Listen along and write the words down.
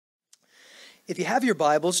If you have your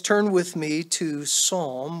Bibles, turn with me to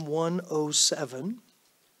Psalm 107.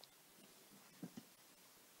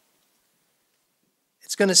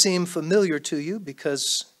 It's going to seem familiar to you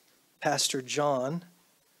because Pastor John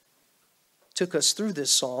took us through this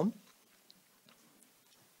psalm.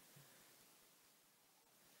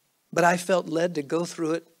 But I felt led to go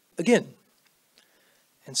through it again.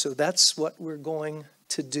 And so that's what we're going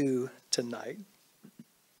to do tonight.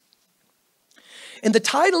 And the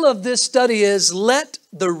title of this study is, Let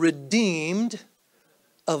the Redeemed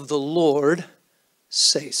of the Lord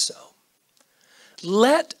Say So.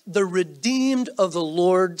 Let the redeemed of the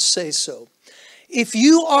Lord say so. If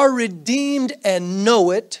you are redeemed and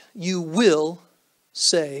know it, you will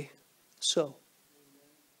say so.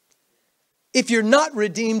 If you're not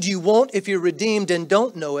redeemed, you won't. If you're redeemed and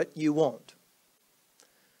don't know it, you won't.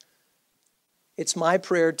 It's my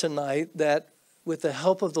prayer tonight that with the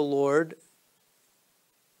help of the Lord,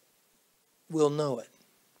 we'll know it.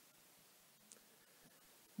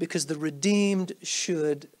 Because the redeemed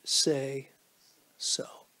should say so.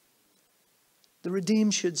 The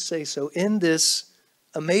redeemed should say so. In this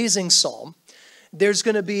amazing psalm, there's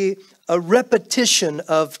going to be a repetition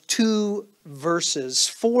of two verses.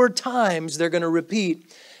 4 times they're going to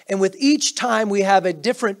repeat. And with each time we have a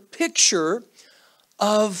different picture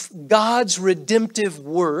of God's redemptive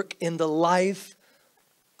work in the life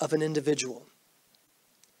of an individual.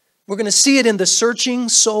 We're going to see it in the searching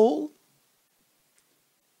soul,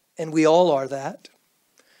 and we all are that.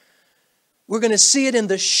 We're going to see it in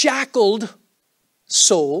the shackled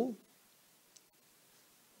soul.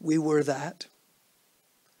 We were that.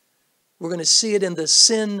 We're going to see it in the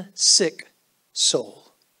sin-sick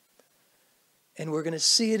soul. And we're going to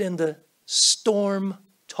see it in the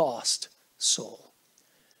storm-tossed soul.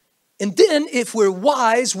 And then, if we're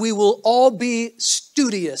wise, we will all be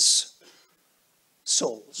studious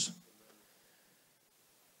souls.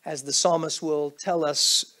 As the psalmist will tell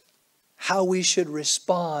us how we should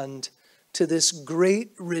respond to this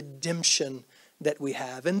great redemption that we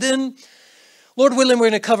have. And then, Lord willing, we're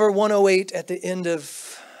going to cover 108 at the end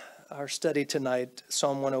of our study tonight,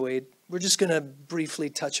 Psalm 108. We're just going to briefly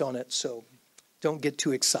touch on it, so don't get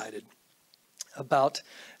too excited about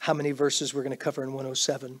how many verses we're going to cover in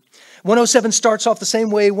 107. 107 starts off the same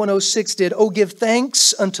way 106 did. Oh, give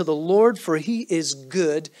thanks unto the Lord, for he is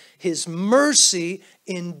good. His mercy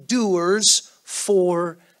endures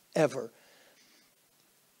forever.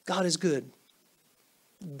 God is good.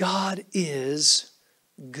 God is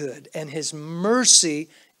good, and his mercy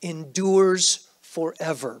endures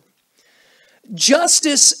forever.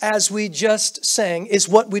 Justice, as we just sang, is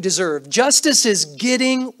what we deserve. Justice is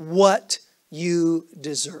getting what you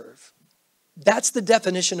deserve. That's the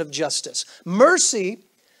definition of justice. Mercy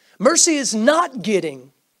is not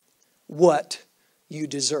getting what you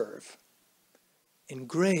deserve. And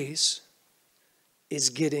grace is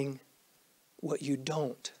getting what you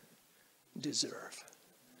don't deserve.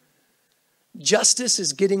 Justice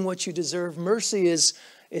is getting what you deserve. Mercy is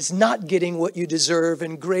not getting what you deserve.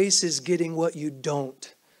 And grace is getting what you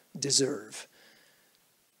don't deserve.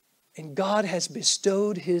 And God has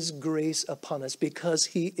bestowed his grace upon us because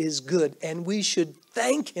he is good. And we should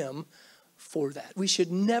thank him for that. We should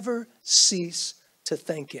never cease to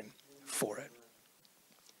thank him for it.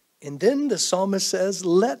 And then the psalmist says,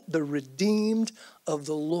 let the redeemed of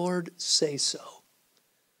the Lord say so.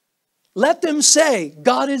 Let them say,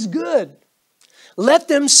 God is good. Let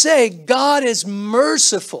them say, God is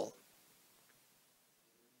merciful,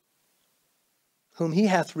 whom he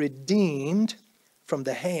hath redeemed from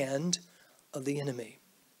the hand of the enemy.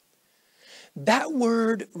 That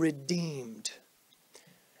word redeemed,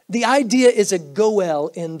 the idea is a goel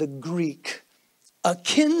in the Greek, a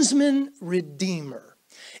kinsman redeemer.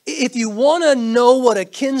 If you want to know what a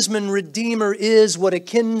kinsman redeemer is, what a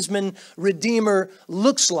kinsman redeemer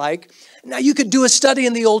looks like, now you could do a study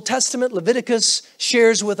in the Old Testament. Leviticus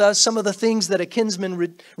shares with us some of the things that a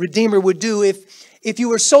kinsman redeemer would do if you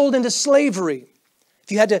were sold into slavery.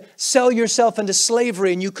 If you had to sell yourself into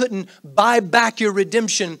slavery and you couldn't buy back your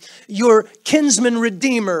redemption, your kinsman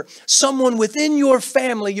redeemer, someone within your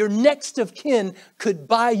family, your next of kin, could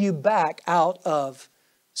buy you back out of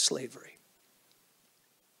slavery.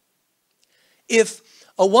 If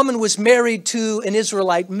a woman was married to an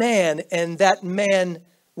Israelite man and that man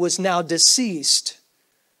was now deceased,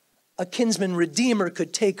 a kinsman redeemer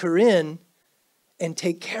could take her in and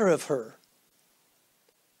take care of her.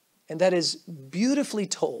 And that is beautifully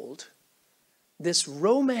told, this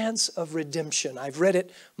romance of redemption. I've read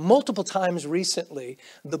it multiple times recently,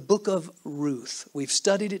 the book of Ruth. We've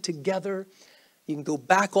studied it together. You can go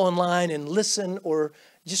back online and listen or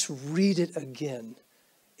just read it again.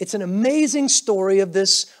 It's an amazing story of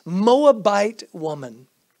this Moabite woman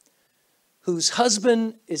whose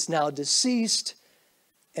husband is now deceased,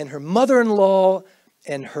 and her mother-in-law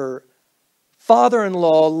and her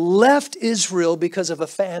father-in-law left Israel because of a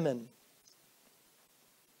famine.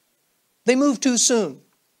 They moved too soon.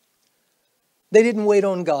 They didn't wait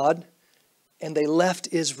on God, and they left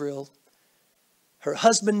Israel. Her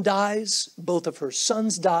husband dies, both of her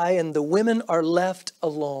sons die, and the women are left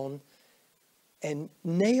alone. And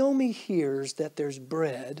Naomi hears that there's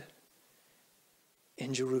bread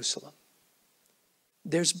in Jerusalem.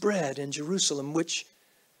 There's bread in Jerusalem, which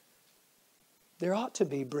there ought to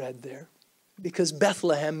be bread there, because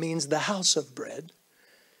Bethlehem means the house of bread.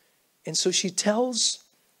 And so she tells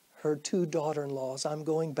her two daughter-in-laws, I'm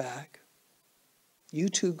going back. You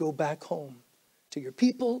two go back home to your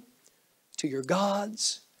people, to your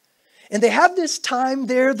gods. And they have this time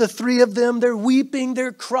there, the three of them, they're weeping,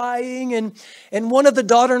 they're crying. And one of the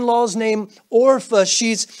daughter-in-laws named Orpah,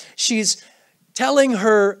 she's telling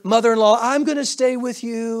her mother-in-law, I'm going to stay with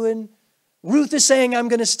you. And Ruth is saying, I'm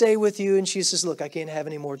going to stay with you. And she says, look, I can't have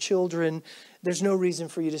any more children. There's no reason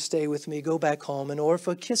for you to stay with me. Go back home. And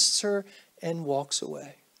Orpah kisses her and walks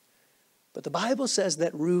away. But the Bible says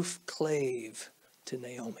that Ruth clave to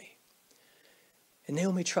Naomi. And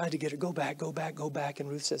Naomi tried to get her, go back, go back, go back. And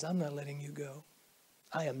Ruth says, I'm not letting you go.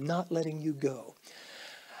 I am not letting you go.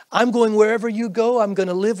 I'm going wherever you go. I'm going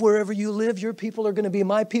to live wherever you live. Your people are going to be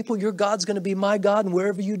my people. Your God's going to be my God. And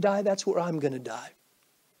wherever you die, that's where I'm going to die.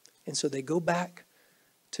 And so they go back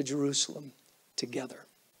to Jerusalem together.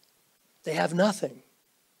 They have nothing.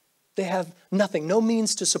 They have nothing, no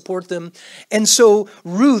means to support them. And so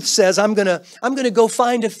Ruth says, I'm going to go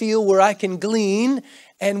find a field where I can glean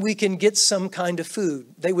and we can get some kind of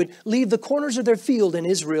food. They would leave the corners of their field in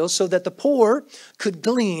Israel so that the poor could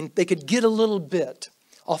glean. They could get a little bit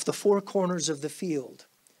off the four corners of the field.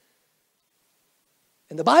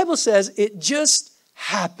 And the Bible says it just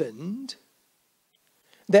happened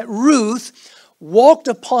that Ruth walked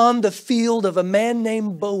upon the field of a man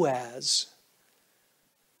named Boaz,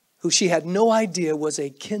 who she had no idea was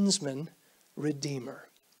a kinsman redeemer.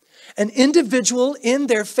 An individual in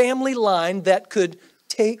their family line that could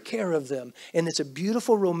take care of them. And it's a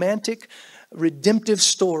beautiful, romantic, redemptive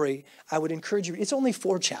story. I would encourage you. It's only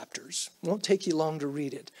 4 chapters. It won't take you long to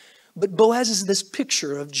read it. But Boaz is this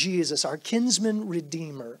picture of Jesus, our kinsman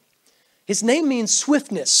redeemer. His name means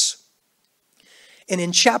swiftness. And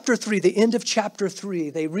in chapter 3, the end of chapter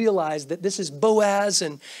 3, they realize that this is Boaz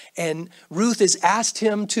and Ruth has asked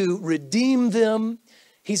him to redeem them.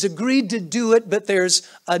 He's agreed to do it, but there's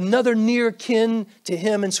another near kin to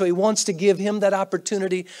him, and so he wants to give him that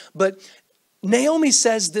opportunity. But Naomi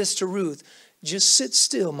says this to Ruth, just sit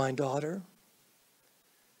still, my daughter,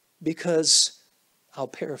 because, I'll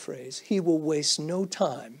paraphrase, he will waste no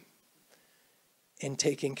time in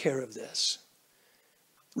taking care of this.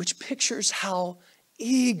 Which pictures how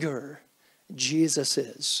eager Jesus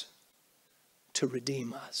is to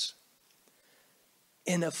redeem us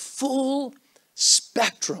in a full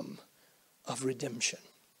spectrum of redemption.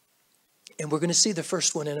 And we're going to see the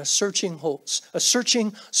first one in a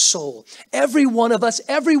searching soul. Every one of us,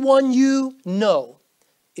 everyone you know,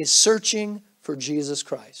 is searching for Jesus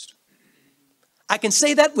Christ. I can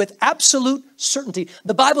say that with absolute certainty.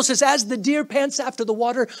 The Bible says, as the deer pants after the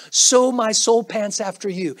water, so my soul pants after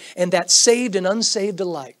you. And that's saved and unsaved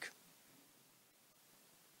alike.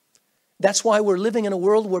 That's why we're living in a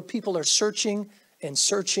world where people are searching and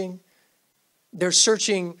searching. They're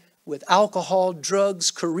searching with alcohol,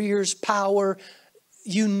 drugs, careers, power,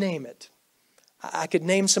 you name it. I could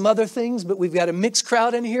name some other things, but we've got a mixed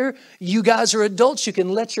crowd in here. You guys are adults. You can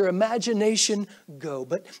let your imagination go.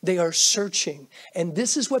 But they are searching. And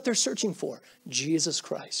this is what they're searching for. Jesus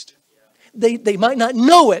Christ. They might not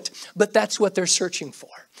know it, but that's what they're searching for.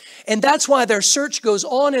 And that's why their search goes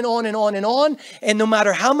on and on and on and on. And no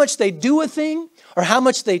matter how much they do a thing, or how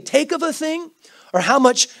much they take of a thing, or how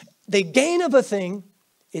much they gain of a thing,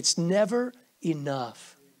 it's never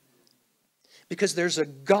enough. Because there's a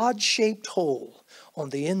God-shaped hole on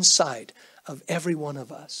the inside of every one of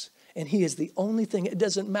us. And He is the only thing. It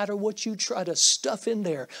doesn't matter what you try to stuff in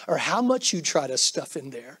there or how much you try to stuff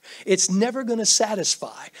in there. It's never going to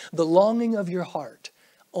satisfy the longing of your heart.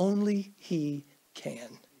 Only He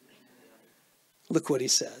can. Look what He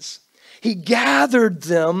says. He gathered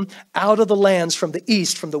them out of the lands from the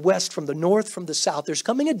east, from the west, from the north, from the south. There's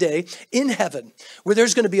coming a day in heaven where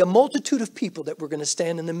there's going to be a multitude of people that we're going to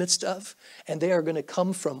stand in the midst of. And they are going to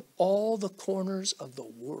come from all the corners of the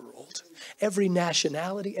world. Every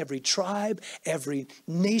nationality, every tribe, every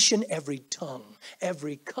nation, every tongue,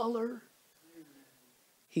 every color.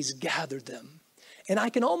 He's gathered them. And I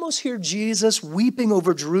can almost hear Jesus weeping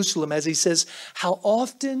over Jerusalem as he says, how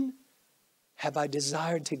often have I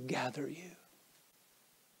desired to gather you?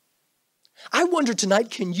 I wonder tonight,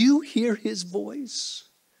 can you hear his voice?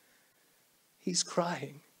 He's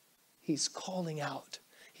crying. He's calling out.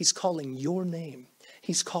 He's calling your name.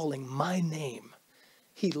 He's calling my name.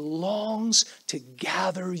 He longs to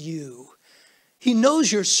gather you. He knows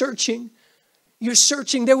you're searching. You're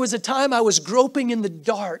searching. There was a time I was groping in the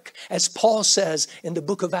dark, as Paul says in the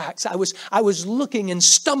book of Acts. I was looking and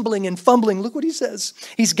stumbling and fumbling. Look what he says.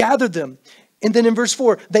 He's gathered them. And then in verse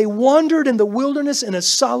 4, they wandered in the wilderness in a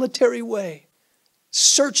solitary way,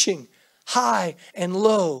 searching high and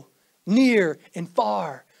low, near and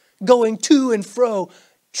far, going to and fro,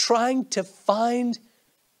 trying to find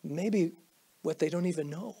maybe what they don't even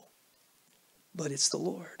know. But it's the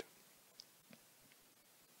Lord.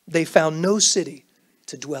 They found no city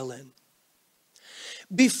to dwell in.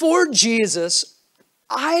 Before Jesus,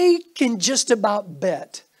 I can just about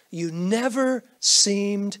bet you never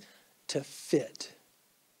seemed to fit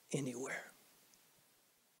anywhere.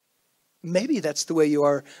 Maybe that's the way you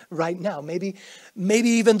are right now. Maybe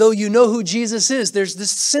even though you know who Jesus is, there's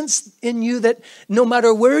this sense in you that no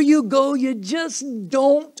matter where you go, you just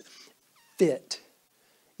don't fit.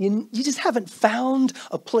 You just haven't found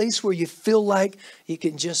a place where you feel like you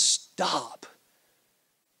can just stop.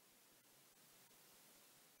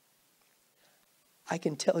 I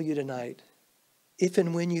can tell you tonight, if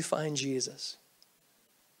and when you find Jesus,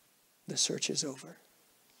 the search is over.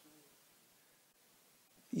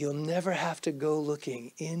 You'll never have to go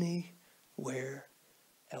looking anywhere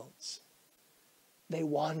else. They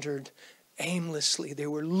wandered aimlessly. They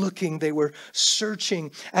were looking. They were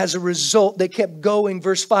searching. As a result, they kept going.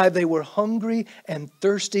 Verse 5, they were hungry and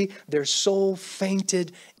thirsty. Their soul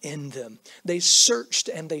fainted in them. They searched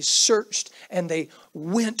and they searched and they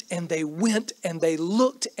went and they went and they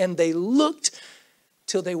looked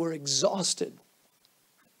till they were exhausted,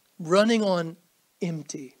 running on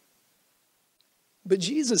empty. But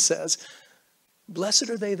Jesus says, blessed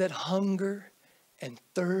are they that hunger and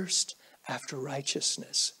thirst after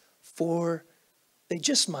righteousness, for they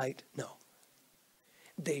just might, no,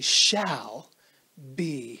 they shall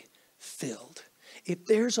be filled. If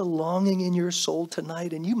there's a longing in your soul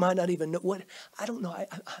tonight, and you might not even know what, I don't know,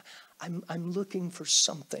 I'm looking for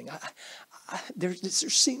something. There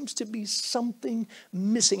seems to be something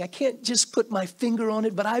missing. I can't just put my finger on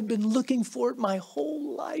it, but I've been looking for it my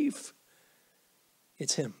whole life.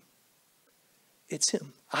 It's him. It's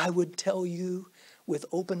him. I would tell you with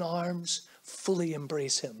open arms, fully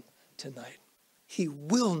embrace him tonight. He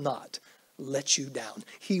will not let you down.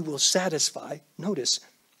 He will satisfy. Notice,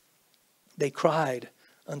 they cried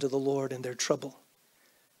unto the Lord in their trouble,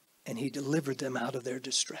 and he delivered them out of their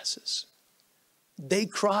distresses. They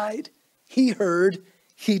cried, he heard,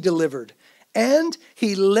 he delivered. And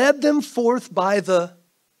he led them forth by the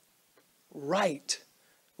right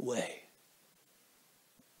way.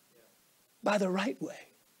 By the right way.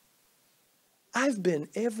 I've been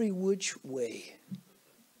every which way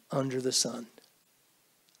under the sun.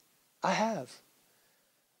 I have.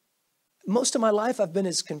 Most of my life I've been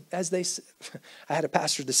I had a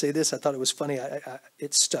pastor to say this, I thought it was funny,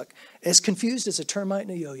 it stuck. As confused as a termite in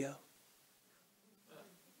a yo-yo.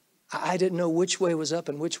 I didn't know which way was up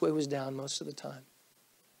and which way was down most of the time.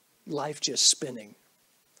 Life just spinning.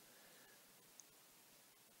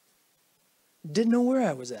 Didn't know where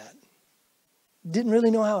I was at. Didn't really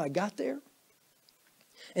know how I got there.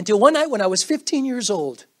 Until one night when I was 15 years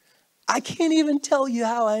old, I can't even tell you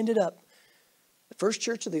how I ended up. The First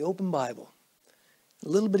Church of the Open Bible. A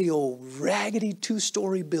little bitty old raggedy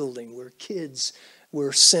 2-story building where kids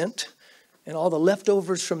were sent. And all the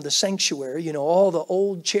leftovers from the sanctuary, all the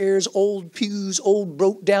old chairs, old pews, old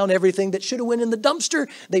broke down everything that should have went in the dumpster,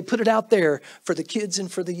 they put it out there for the kids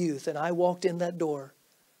and for the youth. And I walked in that door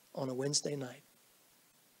on a Wednesday night.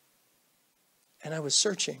 And I was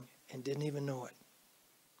searching and didn't even know it.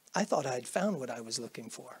 I thought I had found what I was looking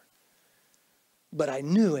for. But I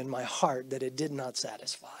knew in my heart that it did not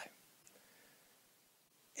satisfy.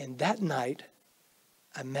 And that night,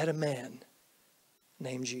 I met a man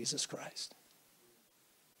named Jesus Christ.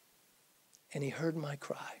 And he heard my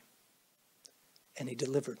cry. And he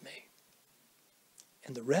delivered me.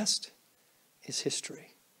 And the rest is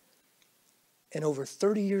history. And over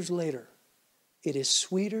 30 years later, it is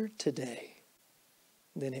sweeter today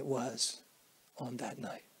than it was on that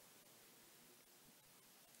night.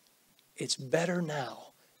 It's better now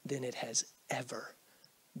than it has ever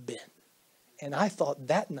been. And I thought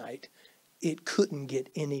that night it couldn't get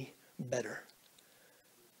any better.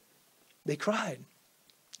 They cried,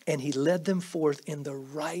 and he led them forth in the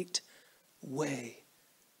right way.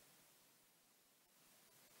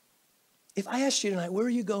 If I asked you tonight, where are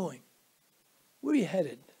you going? Where are you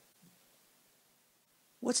headed?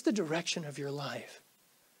 What's the direction of your life?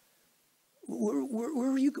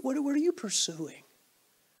 Where are you pursuing?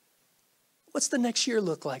 What's the next year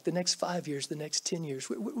look like? The next 5 years, the next 10 years?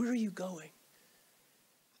 Where are you going?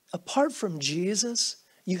 Apart from Jesus,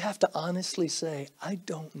 you have to honestly say, I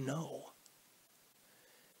don't know.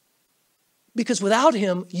 Because without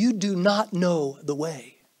him, you do not know the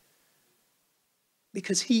way.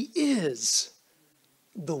 Because he is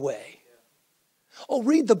the way. Oh,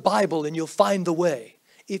 read the Bible and you'll find the way.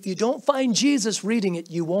 If you don't find Jesus reading it,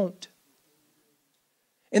 you won't.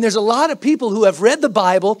 And there's a lot of people who have read the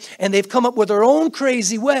Bible and they've come up with their own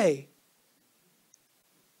crazy way.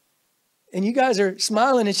 And you guys are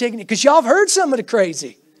smiling and shaking it because y'all have heard some of the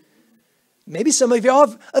crazy. Maybe some of y'all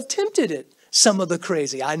have attempted it, some of the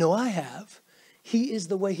crazy. I know I have. He is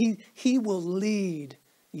the way. He will lead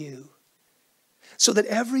you. So that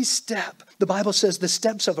every step, the Bible says the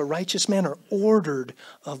steps of a righteous man are ordered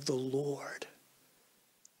of the Lord.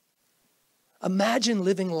 Imagine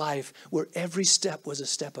living life where every step was a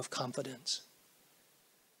step of confidence.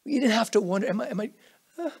 You didn't have to wonder, I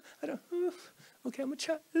don't, okay, I'm going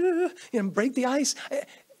to try, break the ice.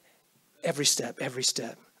 Every step.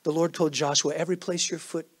 The Lord told Joshua, every place your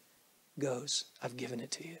foot goes, I've given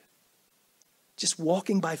it to you. Just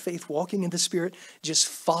walking by faith, walking in the Spirit, just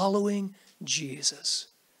following Jesus.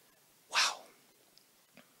 Wow.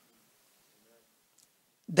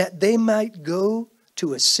 That they might go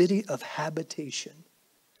to a city of habitation.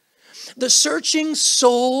 The searching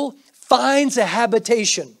soul finds a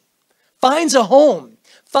habitation, finds a home,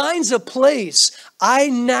 finds a place. I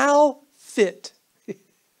now fit.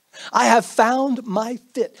 I have found my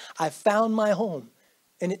fit. I found my home.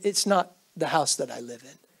 And it's not the house that I live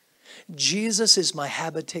in. Jesus is my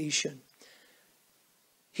habitation.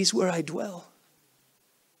 He's where I dwell.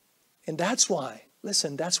 And that's why,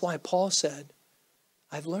 listen, that's why Paul said,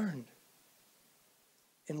 I've learned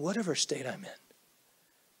in whatever state I'm in.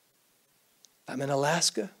 If I'm in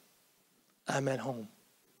Alaska, I'm at home.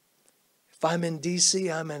 If I'm in D.C.,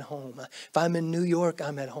 I'm at home. If I'm in New York,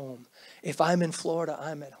 I'm at home. If I'm in Florida,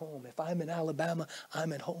 I'm at home. If I'm in Alabama,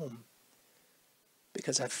 I'm at home.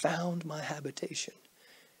 Because I've found my habitation.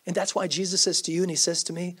 And that's why Jesus says to you and he says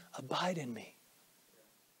to me, abide in me.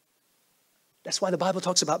 That's why the Bible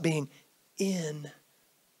talks about being in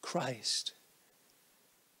Christ.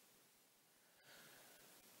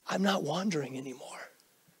 I'm not wandering anymore.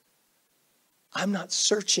 I'm not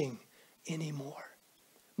searching anymore.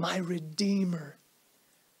 My Redeemer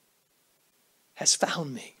has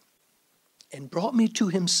found me and brought me to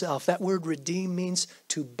himself. That word redeem means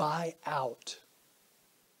to buy out.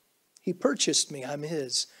 He purchased me. I'm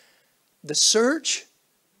his. The search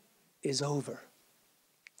is over.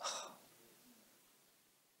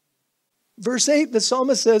 Verse 8, the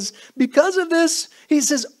psalmist says, because of this, he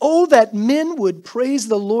says, oh, that men would praise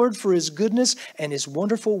the Lord for his goodness and his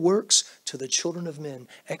wonderful works to the children of men!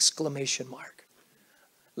 Exclamation mark.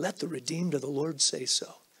 Let the redeemed of the Lord say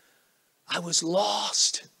so. I was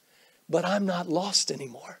lost, but I'm not lost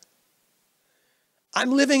anymore. I'm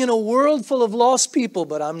living in a world full of lost people,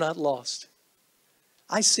 but I'm not lost.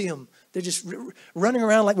 I see them. They're just running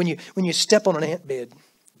around like when you step on an ant bed.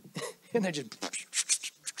 And they're just,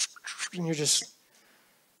 and you're just,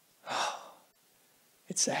 oh,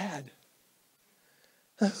 it's sad.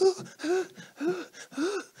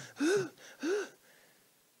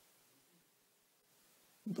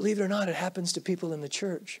 Believe it or not, it happens to people in the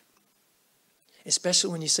church.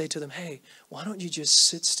 Especially when you say to them, hey, why don't you just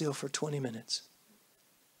sit still for 20 minutes?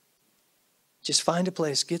 Just find a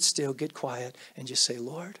place, get still, get quiet, and just say,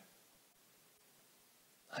 Lord,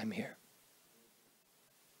 I'm here.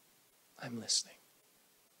 I'm listening.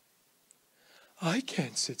 I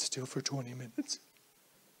can't sit still for 20 minutes.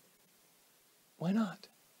 Why not?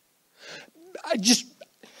 I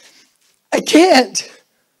can't.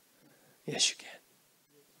 Yes, you can.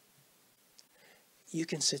 You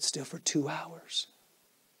can sit still for 2 hours.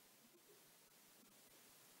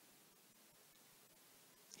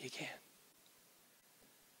 You can.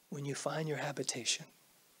 When you find your habitation,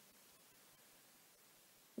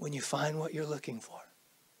 when you find what you're looking for.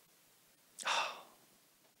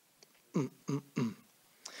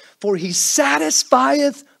 For he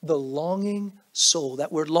satisfieth the longing soul.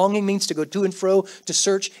 That word longing means to go to and fro, to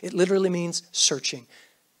search. It literally means searching.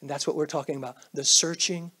 And that's what we're talking about, the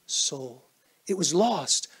searching soul. It was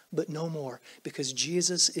lost, but no more, because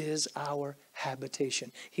Jesus is our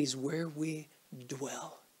habitation. He's where we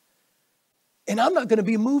dwell. And I'm not going to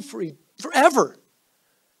be moved forever.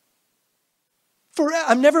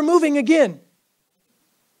 I'm never moving again.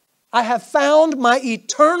 I have found my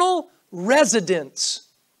eternal residence.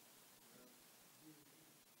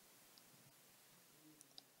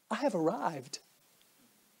 I have arrived.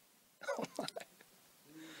 Oh my.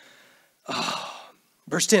 Oh.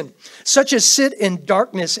 Verse 10, such as sit in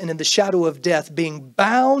darkness and in the shadow of death, being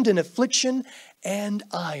bound in affliction and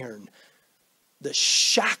iron, the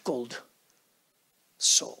shackled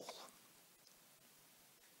soul.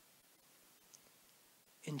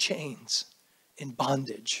 In chains, in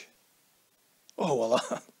bondage. Oh,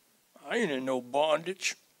 well, I ain't in no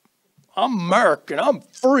bondage. I'm American. I'm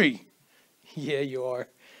free. Yeah, you are.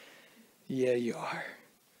 Yeah, you are.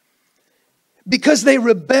 Because they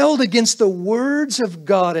rebelled against the words of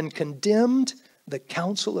God and condemned the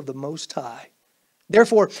counsel of the Most High.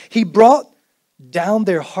 Therefore, he brought down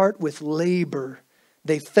their heart with labor.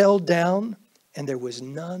 They fell down, and there was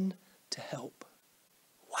none to help.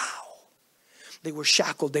 Wow. They were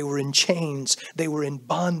shackled. They were in chains. They were in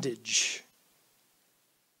bondage.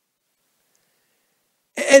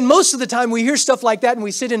 And most of the time we hear stuff like that and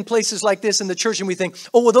we sit in places like this in the church and we think,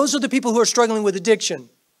 oh, well, those are the people who are struggling with addiction.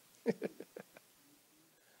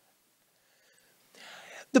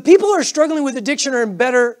 The people who are struggling with addiction are in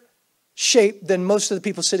better shape than most of the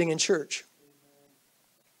people sitting in church.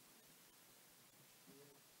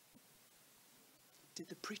 Did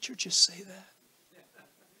the preacher just say that?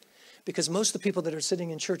 Because most of the people that are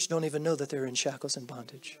sitting in church don't even know that they're in shackles and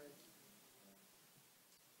bondage.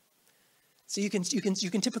 So you can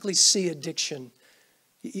typically see addiction.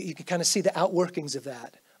 You can kind of see the outworkings of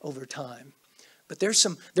that over time. But there's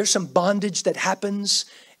some bondage that happens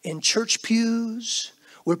in church pews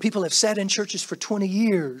where people have sat in churches for 20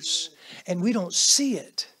 years and we don't see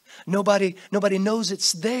it. Nobody knows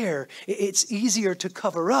it's there. It's easier to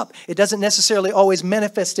cover up. It doesn't necessarily always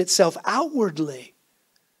manifest itself outwardly.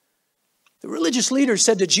 The religious leaders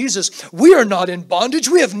said to Jesus, we are not in bondage.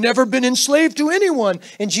 We have never been enslaved to anyone.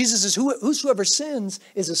 And Jesus says, whosoever sins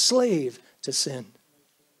is a slave to sin.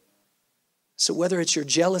 So whether it's your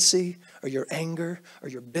jealousy or your anger or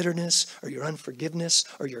your bitterness or your unforgiveness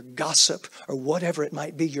or your gossip or whatever it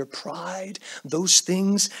might be, your pride, those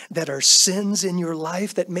things that are sins in your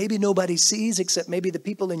life that maybe nobody sees except maybe the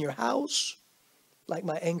people in your house, like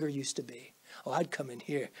my anger used to be. Oh, I'd come in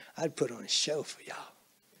here. I'd put on a show for y'all.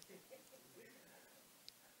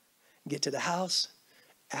 Get to the house,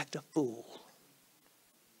 act a fool.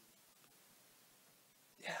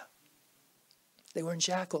 Yeah. They were in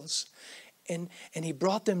shackles. And he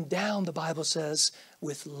brought them down, the Bible says,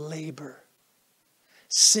 with labor.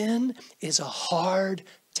 Sin is a hard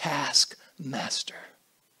task master.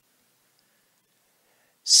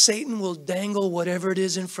 Satan will dangle whatever it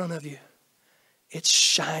is in front of you. It's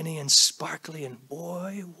shiny and sparkly, and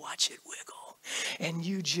boy, watch it wiggle. And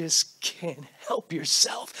you just can't help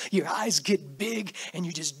yourself. Your eyes get big, and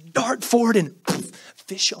you just dart forward and poof,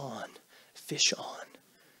 fish on, fish on,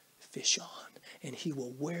 fish on. And he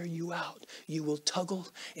will wear you out. You will tuggle,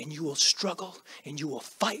 and you will struggle, and you will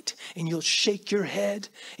fight, and you'll shake your head,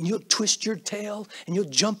 and you'll twist your tail, and you'll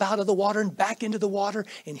jump out of the water and back into the water,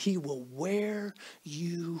 and he will wear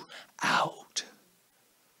you out.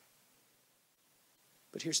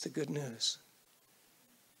 But here's the good news.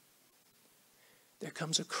 There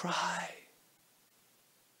comes a cry.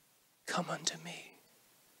 Come unto me,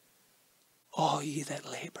 all ye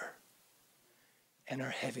that labor and are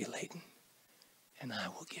heavy laden, and I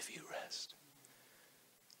will give you rest.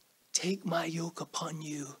 Take my yoke upon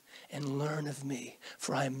you and learn of me,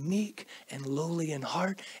 for I am meek and lowly in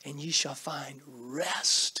heart, and ye shall find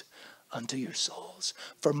rest unto your souls.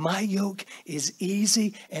 For my yoke is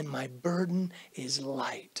easy and my burden is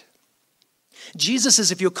light. Jesus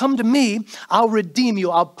says, if you'll come to me, I'll redeem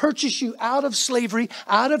you. I'll purchase you out of slavery,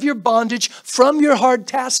 out of your bondage, from your hard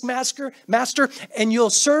taskmaster, and you'll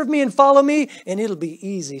serve me and follow me, and it'll be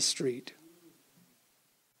easy street.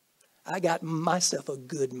 I got myself a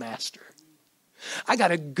good master. I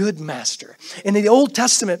got a good master. In the Old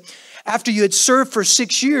Testament, after you had served for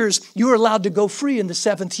 6 years, you were allowed to go free in the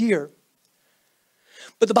 7th year.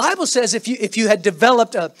 But the Bible says if you had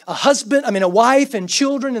developed a wife and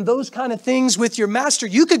children and those kind of things with your master,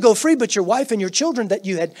 you could go free, but your wife and your children that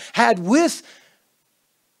you had with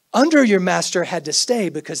under your master had to stay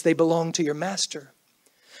because they belonged to your master.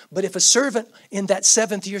 But if a servant in that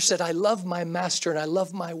 7th year said, I love my master and I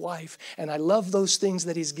love my wife and I love those things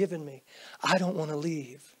that he's given me, I don't want to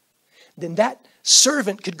leave, then that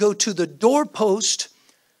servant could go to the doorpost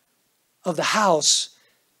of the house,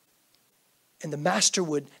 and the master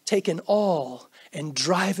would take an awl and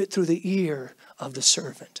drive it through the ear of the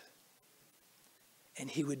servant.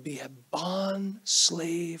 And he would be a bond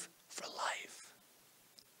slave for life.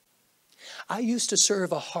 I used to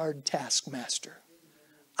serve a hard taskmaster.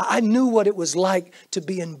 I knew what it was like to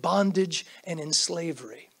be in bondage and in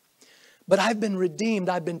slavery. But I've been redeemed.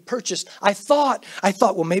 I've been purchased. I thought,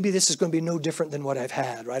 well, maybe this is going to be no different than what I've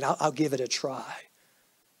had, right? I'll give it a try.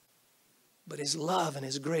 But His love and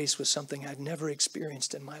His grace was something I'd never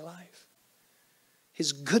experienced in my life.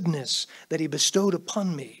 His goodness that He bestowed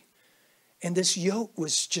upon me. And this yoke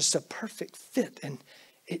was just a perfect fit. And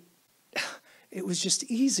it was just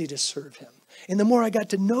easy to serve Him. And the more I got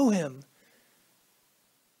to know Him,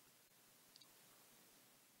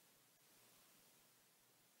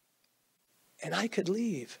 and I could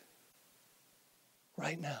leave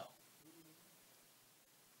right now.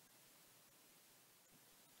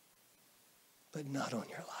 But not on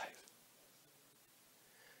your life.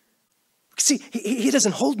 See, he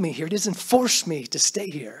doesn't hold me here. He doesn't force me to stay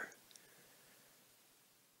here.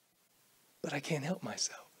 But I can't help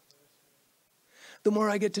myself. The more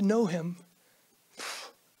I get to know Him,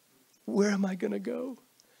 where am I going to go?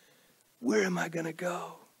 Where am I going to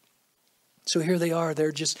go? So here they are.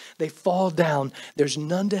 They fall down. There's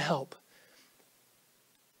none to help.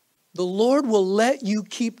 The Lord will let you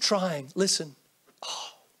keep trying. Listen.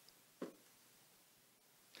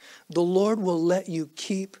 The Lord will let you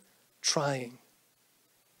keep trying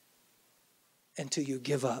until you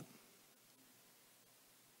give up.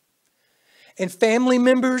 And family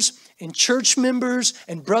members and church members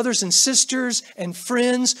and brothers and sisters and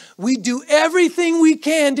friends, we do everything we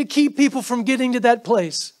can to keep people from getting to that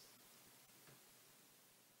place.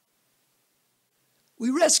 We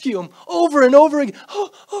rescue them over and over again.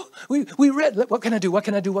 We read, what can I do? What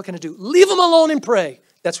can I do? What can I do? Leave them alone and pray.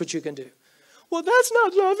 That's what you can do. Well, that's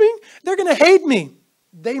not loving. They're going to hate me.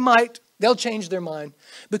 They'll change their mind.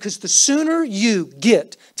 Because the sooner you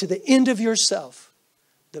get to the end of yourself,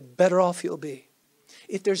 the better off you'll be.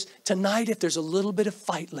 If there's a little bit of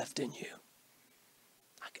fight left in you,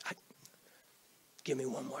 give me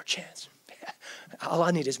one more chance. All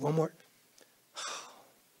I need is one more.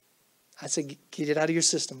 I say, get it out of your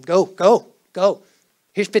system. Go.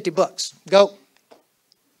 Here's $50. Go.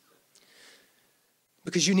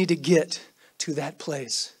 Because you need to get to that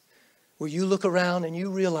place where you look around and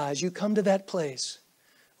you realize, you come to that place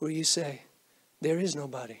where you say, there is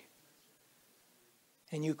nobody.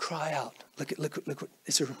 And you cry out. Look,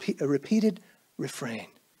 it's a repeated refrain.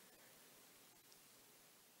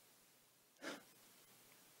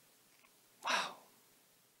 Wow.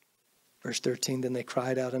 Verse 13, then they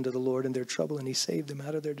cried out unto the Lord in their trouble, and He saved them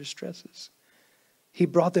out of their distresses. He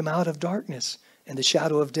brought them out of darkness and the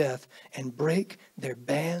shadow of death, and break their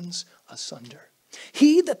bands asunder.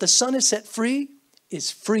 He that the Son has set free is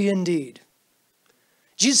free indeed.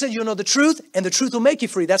 Jesus said, you'll know the truth, and the truth will make you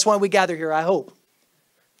free. That's why we gather here, I hope,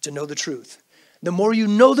 to know the truth. The more you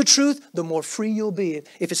know the truth, the more free you'll be.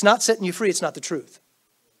 If it's not setting you free, it's not the truth.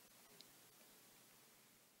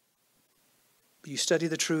 But you study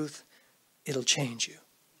the truth, it'll change you.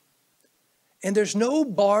 And there's no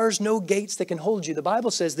bars, no gates that can hold you. The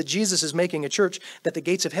Bible says that Jesus is making a church that the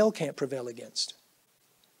gates of hell can't prevail against.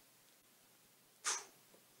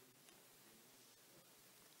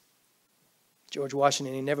 George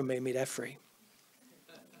Washington, he never made me that free.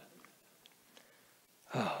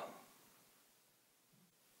 Oh.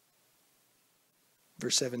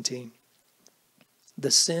 Verse 17.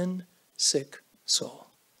 The sin-sick soul.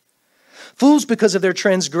 Fools because of their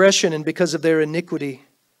transgression and because of their iniquity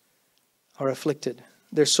are afflicted.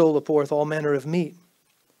 Their soul abhorreth all manner of meat,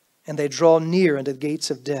 and they draw near unto the gates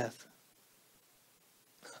of death.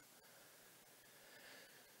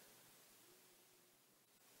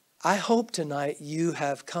 I hope tonight you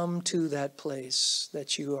have come to that place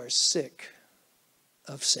that you are sick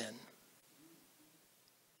of sin.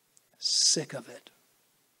 Sick of it.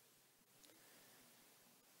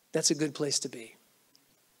 That's a good place to be.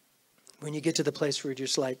 When you get to the place where you're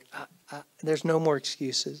just like, there's no more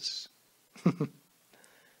excuses.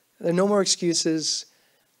 There are no more excuses.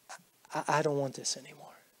 I don't want this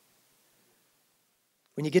anymore.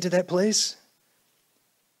 When you get to that place,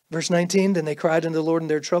 verse 19, then they cried unto the Lord in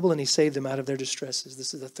their trouble, and He saved them out of their distresses.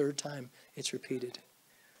 This is the third time it's repeated.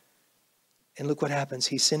 And look what happens.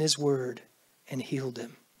 He sent His word and healed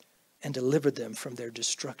them and delivered them from their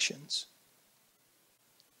destructions.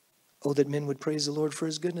 Oh, that men would praise the Lord for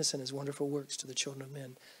His goodness and His wonderful works to the children of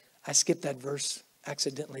men. I skipped that verse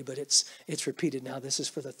accidentally, but it's repeated now. This is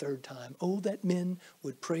for the third time. Oh, that men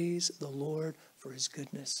would praise the Lord for His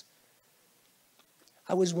goodness.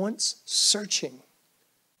 I was once searching.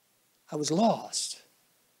 I was lost.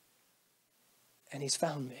 And He's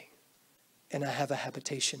found me. And I have a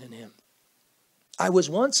habitation in Him. I was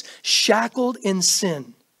once shackled in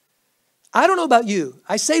sin. I don't know about you.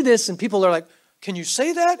 I say this and people are like, can you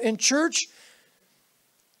say that in church?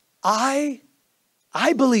 I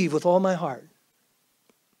believe with all my heart,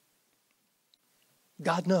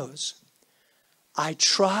 God knows, I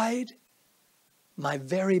tried my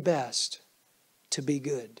very best to be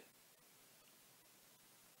good.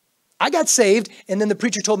 I got saved, and then the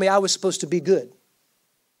preacher told me I was supposed to be good.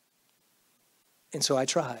 And so I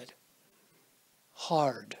tried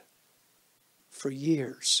hard for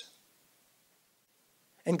years.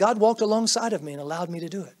 And God walked alongside of me and allowed me to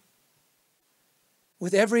do it.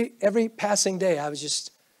 With every passing day, I was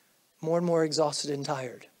just more and more exhausted and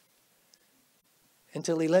tired.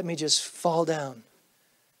 Until He let me just fall down.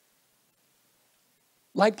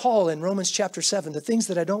 Like Paul in Romans chapter 7, the things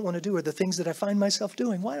that I don't want to do are the things that I find myself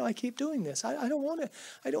doing. Why do I keep doing this? I don't want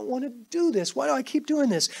to do this. Why do I keep doing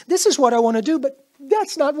this? This is what I want to do, but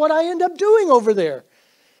that's not what I end up doing over there.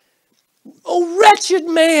 Oh, wretched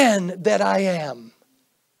man that I am,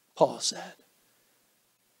 Paul said.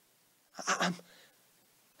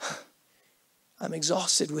 I'm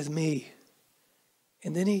exhausted with me.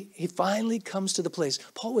 And then he finally comes to the place.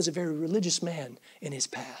 Paul was a very religious man in his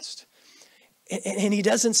past. And he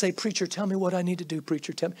doesn't say, preacher, tell me what I need to do.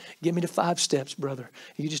 Preacher, give me the 5 steps, brother.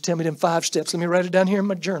 You just tell me them 5 steps. Let me write it down here in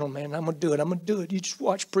my journal, man. I'm going to do it. I'm going to do it. You just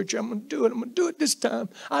watch, preacher. I'm going to do it. I'm going to do it this time.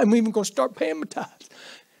 I'm even going to start paying my tithes.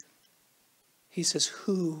 He says,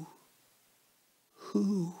 who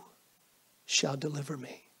shall deliver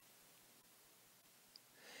me?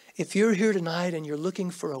 If you're here tonight and you're looking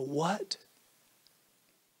for a what,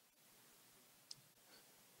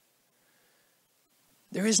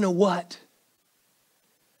 there is no what.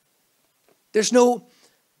 There's no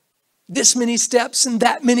this many steps and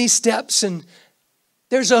that many steps. And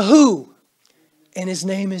there's a who. And His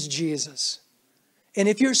name is Jesus. And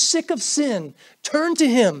if you're sick of sin, turn to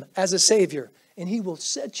Him as a Savior. And He will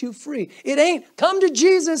set you free. It ain't come to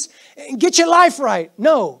Jesus and get your life right.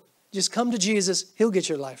 No. Just come to Jesus. He'll get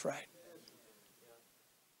your life right.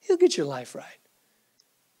 He'll get your life right.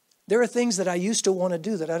 There are things that I used to want to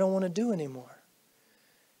do that I don't want to do anymore.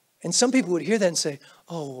 And some people would hear that and say,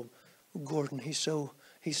 oh, Gordon, he's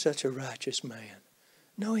such a righteous man.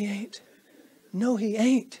 No, he ain't. No, he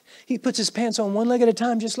ain't. He puts his pants on one leg at a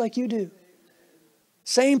time just like you do.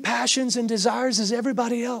 Same passions and desires as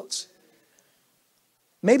everybody else.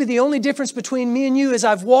 Maybe the only difference between me and you is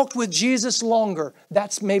I've walked with Jesus longer.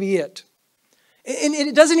 That's maybe it. And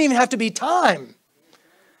it doesn't even have to be time.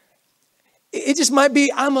 It just might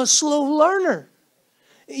be I'm a slow learner.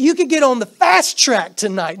 You could get on the fast track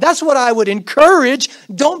tonight. That's what I would encourage.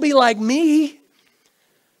 Don't be like me.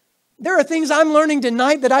 There are things I'm learning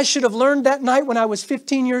tonight that I should have learned that night when I was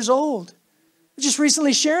 15 years old. Just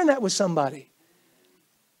recently sharing that with somebody.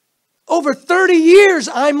 Over 30 years,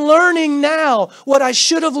 I'm learning now what I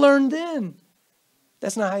should have learned then.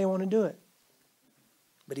 That's not how you want to do it.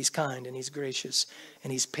 But He's kind and He's gracious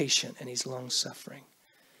and He's patient and He's long-suffering.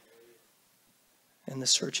 And the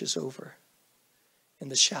search is over. And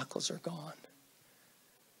the shackles are gone.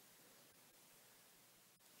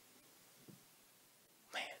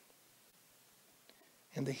 Man.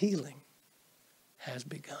 And the healing has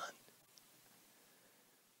begun.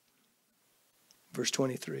 Verse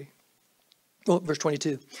 23. Well, verse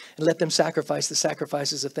 22. And let them sacrifice the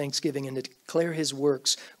sacrifices of thanksgiving and declare His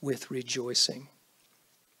works with rejoicing.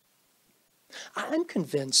 I'm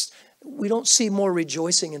convinced we don't see more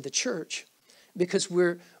rejoicing in the church because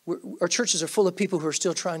our churches are full of people who are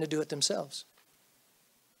still trying to do it themselves.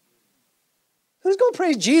 Who's going to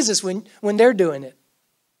praise Jesus when they're doing it?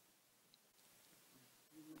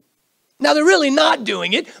 Now, they're really not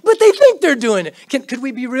doing it, but they think they're doing it. Could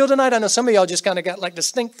we be real tonight? I know some of y'all just kind of got like the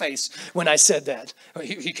stink face when I said that.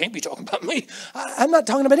 He can't be talking about me. I'm not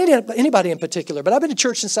talking about anybody in particular, but I've been in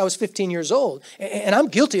church since I was 15 years old, and I'm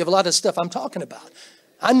guilty of a lot of stuff I'm talking about.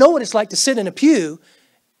 I know what it's like to sit in a pew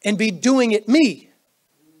and be doing it me.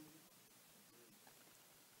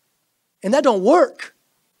 And that don't work.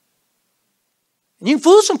 And you can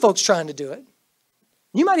fool some folks trying to do it.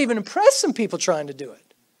 You might even impress some people trying to do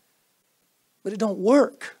it. But it don't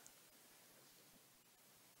work.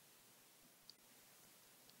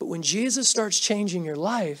 But when Jesus starts changing your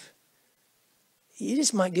life, you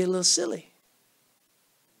just might get a little silly.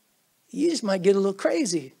 You just might get a little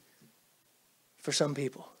crazy for some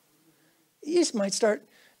people. You just might start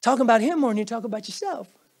talking about Him more than you talk about yourself.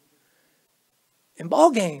 And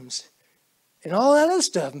ball games. And all that other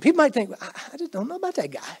stuff. And people might think, I just don't know about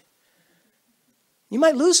that guy. You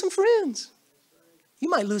might lose some friends. You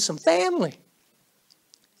might lose some family.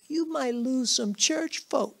 You might lose some church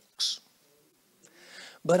folks.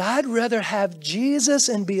 But I'd rather have Jesus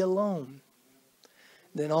and be alone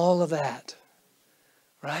than all of that.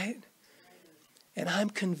 Right? And I'm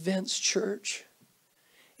convinced, church,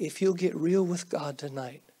 if you'll get real with God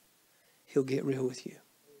tonight, He'll get real with you.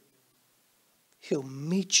 He'll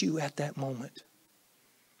meet you at that moment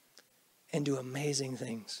and do amazing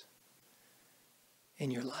things in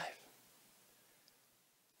your life.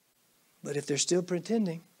 But if they're still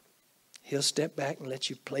pretending, He'll step back and let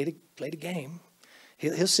you play the game.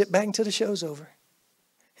 He'll sit back until the show's over.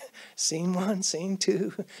 Scene 1, scene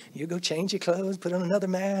 2. You go change your clothes, put on another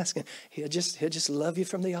mask, and he'll just love you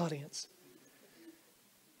from the audience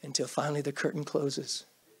until finally the curtain closes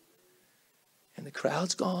and the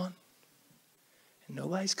crowd's gone and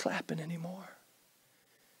nobody's clapping anymore.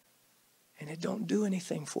 And it don't do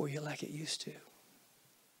anything for you like it used to.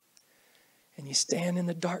 And you stand in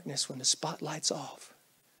the darkness when the spotlight's off.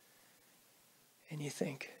 And you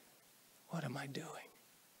think, what am I doing?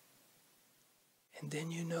 And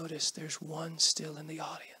then you notice there's one still in the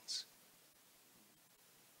audience.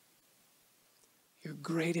 Your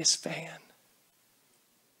greatest fan.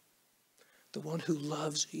 The one who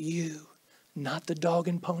loves you. Not the dog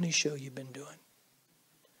and pony show you've been doing.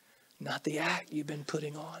 Not the act you've been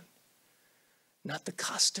putting on. Not the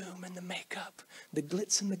costume and the makeup, the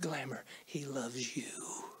glitz and the glamour. He loves you.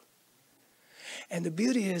 And the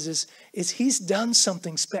beauty is He's done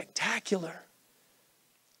something spectacular.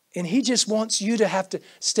 And He just wants you to have to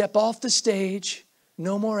step off the stage.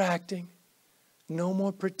 No more acting. No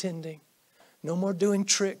more pretending. No more doing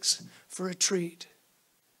tricks for a treat.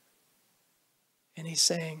 And He's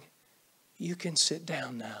saying, you can sit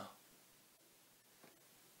down now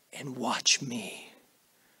and watch me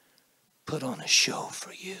put on a show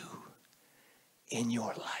for you in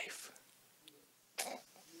your life.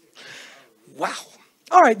 Wow.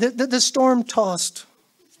 All right, the storm-tossed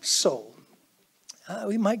soul.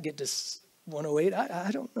 We might get to 108.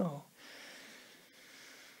 I don't know.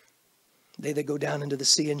 They that go down into the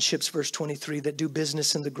sea in ships, verse 23, that do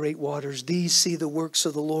business in the great waters, these see the works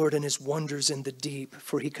of the Lord and His wonders in the deep.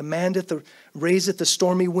 For He raiseth the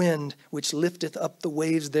stormy wind, which lifteth up the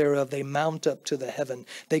waves thereof. They mount up to the heaven.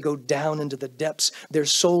 They go down into the depths. Their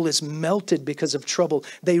soul is melted because of trouble.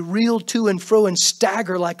 They reel to and fro and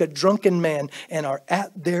stagger like a drunken man and are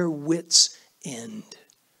at their wits' end.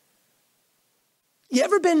 You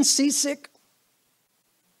ever been seasick?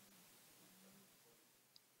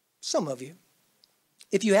 Some of you.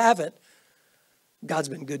 If you haven't, God's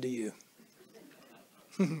been good to you.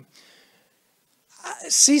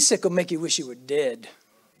 Seasick will make you wish you were dead.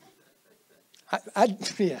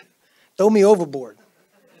 Throw me overboard.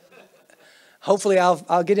 Hopefully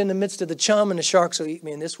I'll get in the midst of the chum and the sharks will eat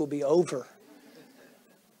me and this will be over.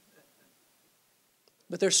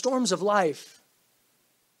 But there's storms of life.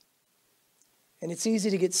 And it's easy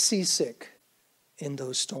to get seasick in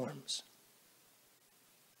those storms.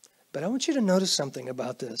 But I want you to notice something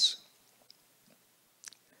about this.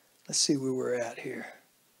 Let's see where we're at here.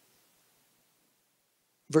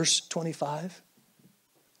 Verse 25.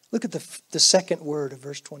 Look at the second word of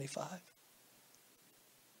verse 25.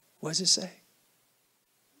 What does it say?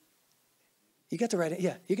 You got the right answer.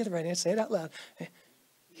 Yeah, you got the right answer. Say it out loud.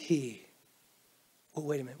 He. Oh,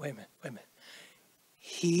 wait a minute.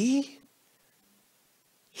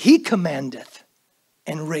 He commandeth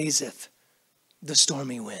and raiseth the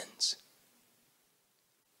stormy winds.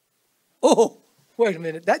 Oh, wait a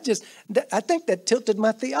minute. I think that tilted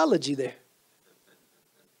my theology there.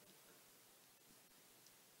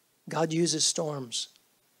 God uses storms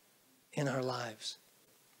in our lives.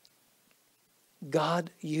 God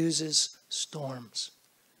uses storms.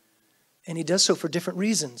 And He does so for different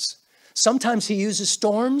reasons. Sometimes He uses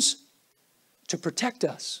storms to protect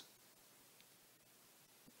us.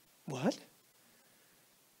 What?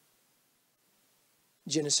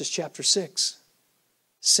 Genesis chapter 6.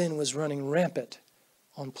 Sin was running rampant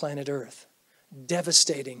on planet Earth,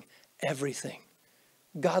 devastating everything.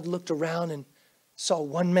 God looked around and saw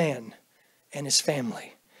one man and his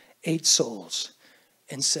family, 8 souls,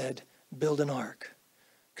 and said, build an ark,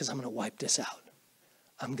 because I'm going to wipe this out.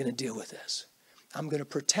 I'm going to deal with this. I'm going to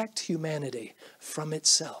protect humanity from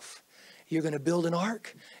itself. You're going to build an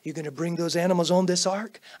ark. You're going to bring those animals on this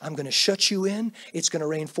ark. I'm going to shut you in. It's going to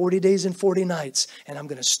rain 40 days and 40 nights, and I'm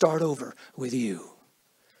going to start over with you.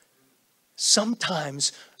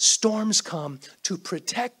 Sometimes storms come to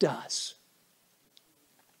protect us.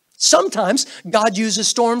 Sometimes God uses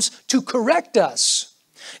storms to correct us.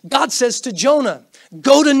 God says to Jonah,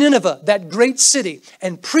 go to Nineveh, that great city,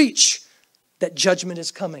 and preach that judgment is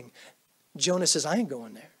coming. Jonah says, I ain't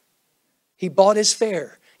going there. He bought his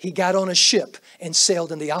fare. He got on a ship and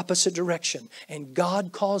sailed in the opposite direction. And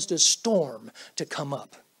God caused a storm to come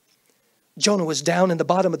up. Jonah was down in the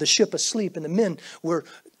bottom of the ship asleep, and the men were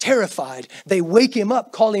terrified. They wake him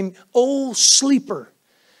up, call him, "Oh, sleeper."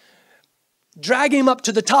 dragging him up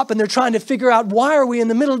to the top, and they're trying to figure out, why are we in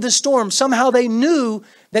the middle of this storm? Somehow they knew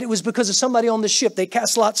that it was because of somebody on the ship. They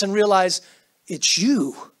cast lots and realized, it's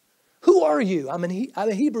you. Who are you? I'm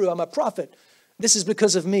a Hebrew. I'm a prophet. This is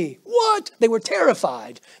because of me. What? They were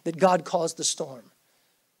terrified that God caused the storm.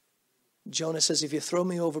 Jonah says, if you throw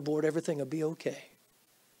me overboard, everything will be okay.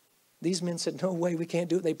 These men said, no way, we can't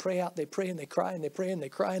do it. They pray out, they pray, and they cry, and they pray, and they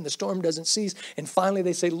cry, and the storm doesn't cease. And finally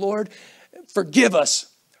they say, Lord, forgive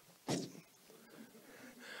us.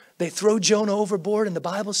 They throw Jonah overboard, and the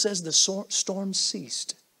Bible says the storm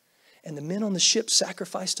ceased. And the men on the ship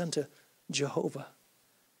sacrificed unto Jehovah.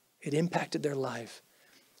 It impacted their life.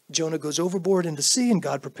 Jonah goes overboard in the sea, and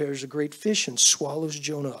God prepares a great fish and swallows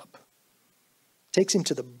Jonah up. Takes him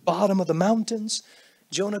to the bottom of the mountains.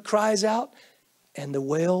 Jonah cries out, and the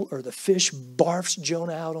whale or the fish barfs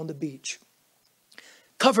Jonah out on the beach.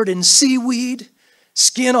 Covered in seaweed,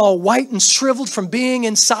 skin all white and shriveled from being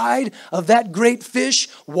inside of that great fish,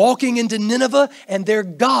 walking into Nineveh, and their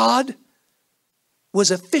God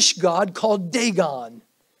was a fish god called Dagon.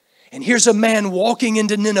 And here's a man walking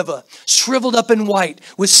into Nineveh, shriveled up in white,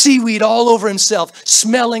 with seaweed all over himself,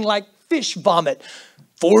 smelling like fish vomit.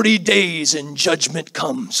 40 days and judgment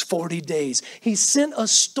comes, 40 days. He sent a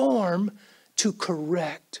storm to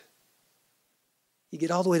correct. You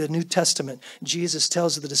get all the way to the New Testament. Jesus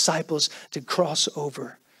tells the disciples to cross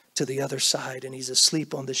over to the other side, and he's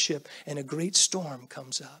asleep on the ship, and a great storm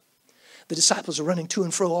comes up. The disciples are running to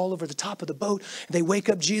and fro all over the top of the boat. They wake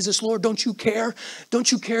up Jesus, Lord, don't you care? Don't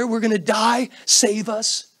you care? We're going to die. Save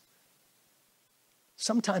us.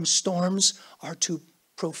 Sometimes storms are to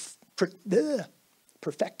perfect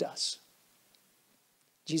us.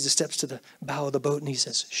 Jesus steps to the bow of the boat and he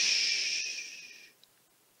says, shh,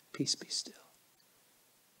 peace be still.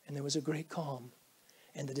 And there was a great calm.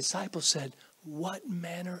 And the disciples said, what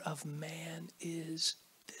manner of man is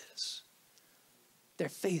this? Their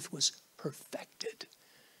faith was perfected.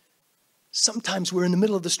 Sometimes we're in the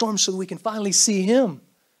middle of the storm so that we can finally see him.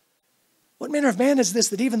 What manner of man is this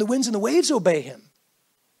that even the winds and the waves obey him?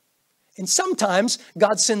 And sometimes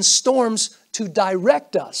God sends storms to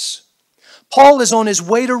direct us. Paul is on his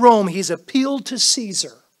way to Rome. He's appealed to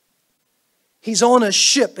Caesar. He's on a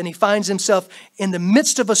ship and he finds himself in the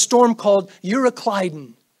midst of a storm called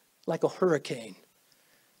Euroclydon, like a hurricane.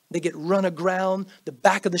 They get run aground. The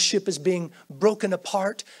back of the ship is being broken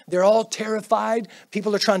apart. They're all terrified.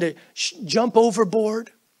 People are trying to jump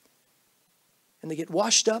overboard. And they get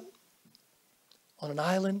washed up on an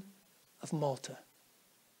island of Malta.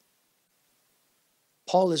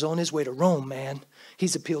 Paul is on his way to Rome, man.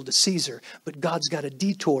 He's appealed to Caesar, but God's got a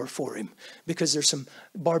detour for him because there's some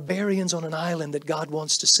barbarians on an island that God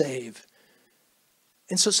wants to save.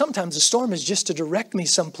 And so sometimes the storm is just to direct me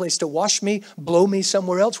someplace, to wash me, blow me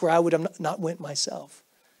somewhere else where I would have not went myself.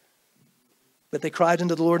 But they cried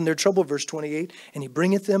unto the Lord in their trouble, verse 28, and he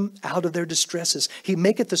bringeth them out of their distresses. He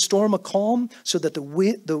maketh the storm a calm, so that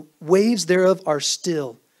the waves thereof are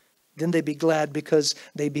still. Then they be glad because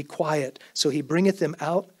they be quiet. So he bringeth them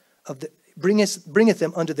out of bringeth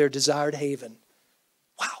them unto their desired haven.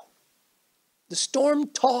 Wow. The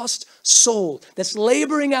storm-tossed soul that's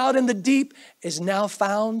laboring out in the deep is now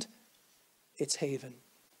found its haven.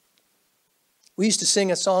 We used to sing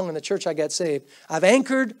a song in the church I got saved. I've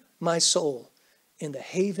anchored my soul in the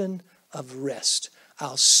haven of rest.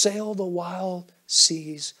 I'll sail the wild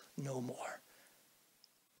seas no more.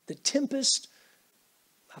 The tempest,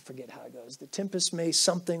 I forget how it goes. The tempest may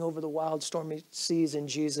something over the wild stormy seas in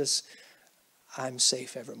Jesus. I'm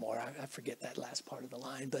safe evermore. I forget that last part of the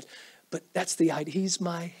line. But that's the idea. He's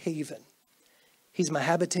my haven. He's my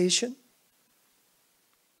habitation.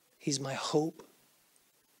 He's my hope.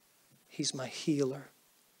 He's my healer.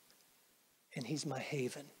 And he's my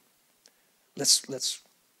haven.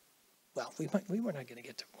 Well, we were not going to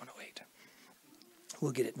get to 108.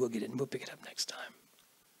 We'll get it, and we'll pick it up next time.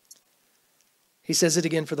 He says it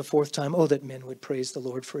again for the fourth time. Oh, that men would praise the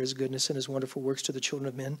Lord for his goodness and his wonderful works to the children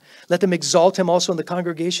of men. Let them exalt him also in the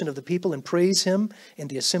congregation of the people and praise him in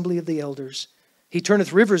the assembly of the elders. He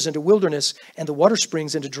turneth rivers into wilderness and the water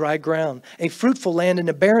springs into dry ground, a fruitful land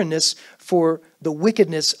into barrenness for the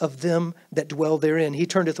wickedness of them that dwell therein. He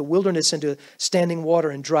turneth the wilderness into standing water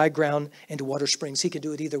and dry ground into water springs. He can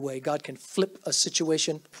do it either way. God can flip a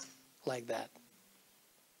situation like that.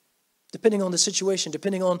 Depending on the situation,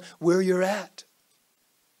 depending on where you're at.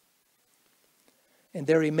 And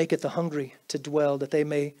there he maketh the hungry to dwell, that they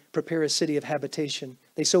may prepare a city of habitation.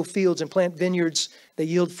 They sow fields and plant vineyards. They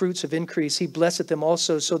yield fruits of increase. He blesseth them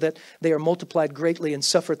also, so that they are multiplied greatly, and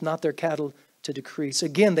suffereth not their cattle to decrease.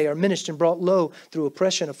 Again, they are minished and brought low through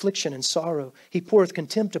oppression, affliction, and sorrow. He poureth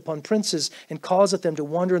contempt upon princes, and causeth them to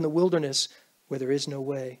wander in the wilderness. where there is no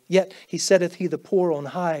way. Yet he setteth he the poor on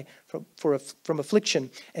high from affliction,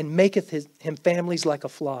 and maketh him families like a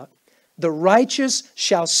flock. The righteous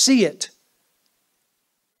shall see it,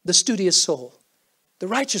 the studious soul. The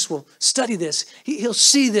righteous will study this. He'll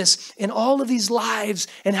see this in all of these lives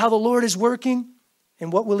and how the Lord is working.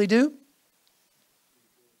 And what will he do?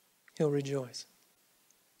 He'll rejoice.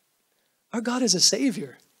 Our God is a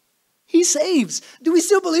Savior. He saves. Do we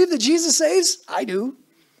still believe that Jesus saves? I do.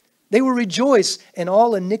 They will rejoice, and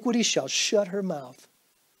all iniquity shall shut her mouth.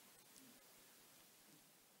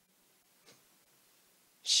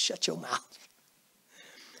 Shut your mouth.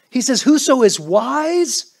 He says, whoso is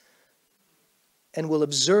wise and will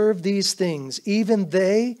observe these things, even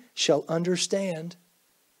they shall understand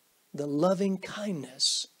the loving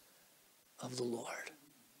kindness of the Lord.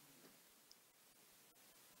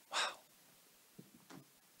 Wow.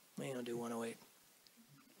 I'm going to do 108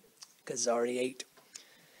 because it's already 8.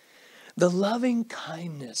 The loving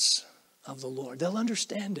kindness of the Lord. They'll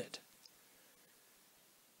understand it.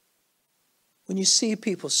 When you see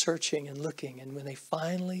people searching and looking, and when they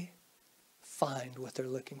finally find what they're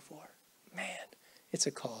looking for, man, it's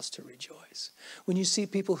a cause to rejoice. When you see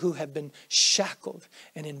people who have been shackled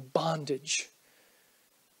and in bondage,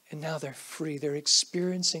 and now they're free, they're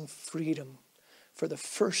experiencing freedom for the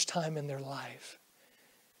first time in their life,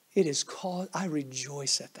 I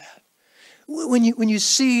rejoice at that. When you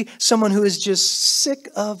see someone who is just sick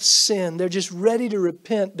of sin, they're just ready to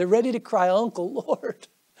repent, they're ready to cry, Uncle, Lord,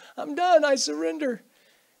 I'm done, I surrender.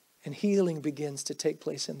 And healing begins to take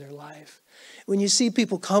place in their life. When you see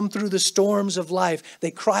people come through the storms of life,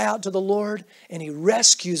 they cry out to the Lord and He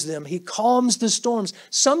rescues them. He calms the storms.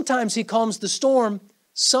 Sometimes He calms the storm.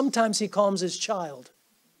 Sometimes He calms His child.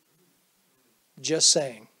 Just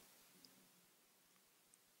saying.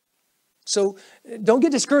 So don't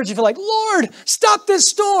get discouraged if you're like, Lord, stop this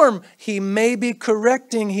storm. He may be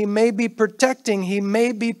correcting. He may be protecting. He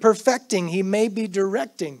may be perfecting. He may be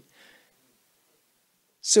directing.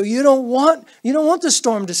 So you don't want the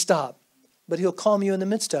storm to stop, but He'll calm you in the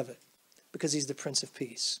midst of it because He's the Prince of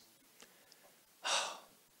Peace.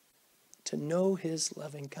 To know His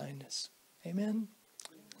loving kindness. Amen.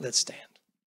 Let's stand.